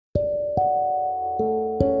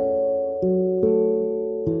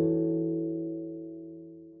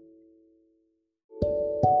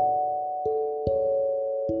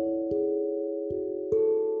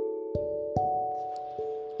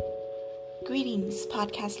Greetings,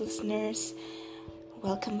 podcast listeners.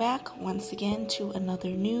 Welcome back once again to another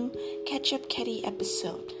new Catch Up Kitty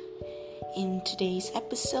episode. In today's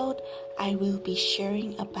episode, I will be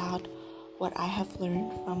sharing about what I have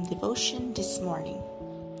learned from devotion this morning.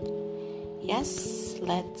 Yes,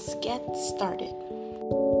 let's get started.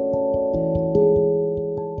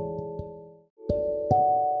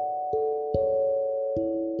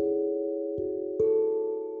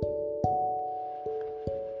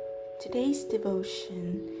 Today's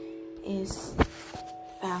devotion is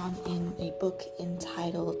found in a book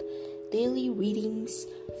entitled Daily Readings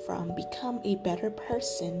from Become a Better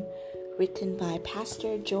Person, written by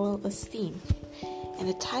Pastor Joel Osteen. And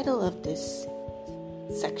the title of this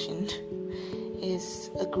section is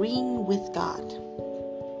Agreeing with God.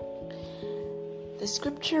 The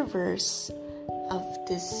scripture verse of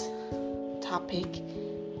this topic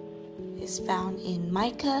is found in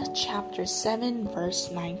Micah chapter 7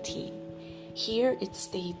 verse 19. Here it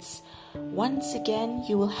states, "Once again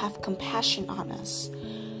you will have compassion on us.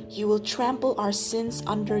 You will trample our sins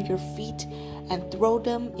under your feet and throw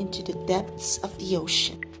them into the depths of the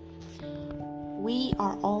ocean." We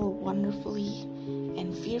are all wonderfully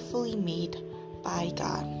and fearfully made by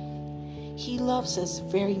God. He loves us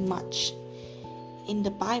very much. In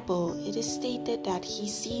the Bible, it is stated that He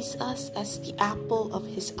sees us as the apple of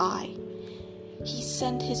His eye. He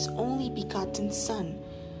sent His only begotten Son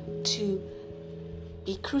to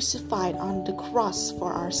be crucified on the cross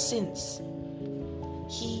for our sins.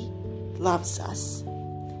 He loves us.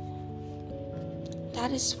 That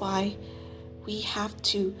is why we have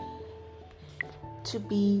to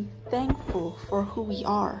be thankful for who we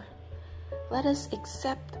are. Let us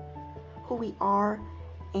accept who we are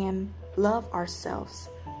and love ourselves.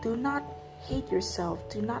 Do not hate yourself.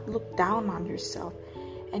 Do not look down on yourself.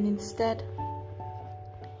 And instead,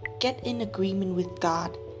 get in agreement with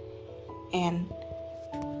God and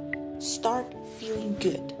start feeling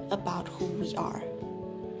good about who we are.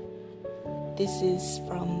 This is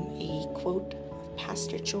from a quote of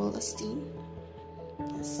Pastor Joel Osteen.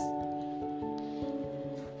 Yes.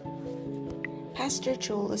 Pastor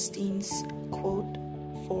Joel Osteen's quote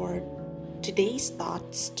for today's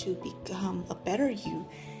thoughts to become a better you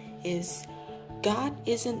is, "God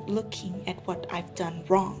isn't looking at what I've done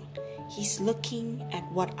wrong. He's looking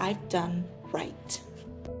at what I've done right."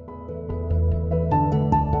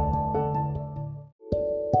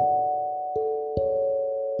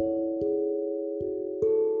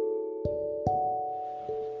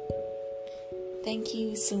 Thank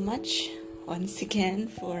you so much once again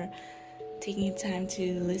for taking time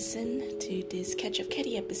to listen to this Catch Up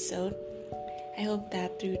Kitty episode. I hope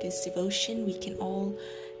that through this devotion we can all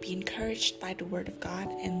be encouraged by the Word of God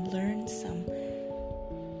and learn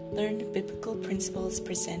the biblical principles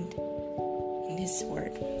present in His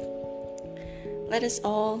Word. Let us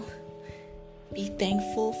all be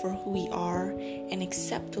thankful for who we are and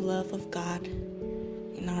accept the love of God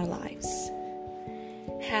in our lives.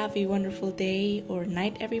 Have a wonderful day or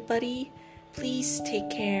night, everybody. Please take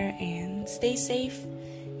care and stay safe.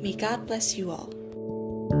 May God bless you all.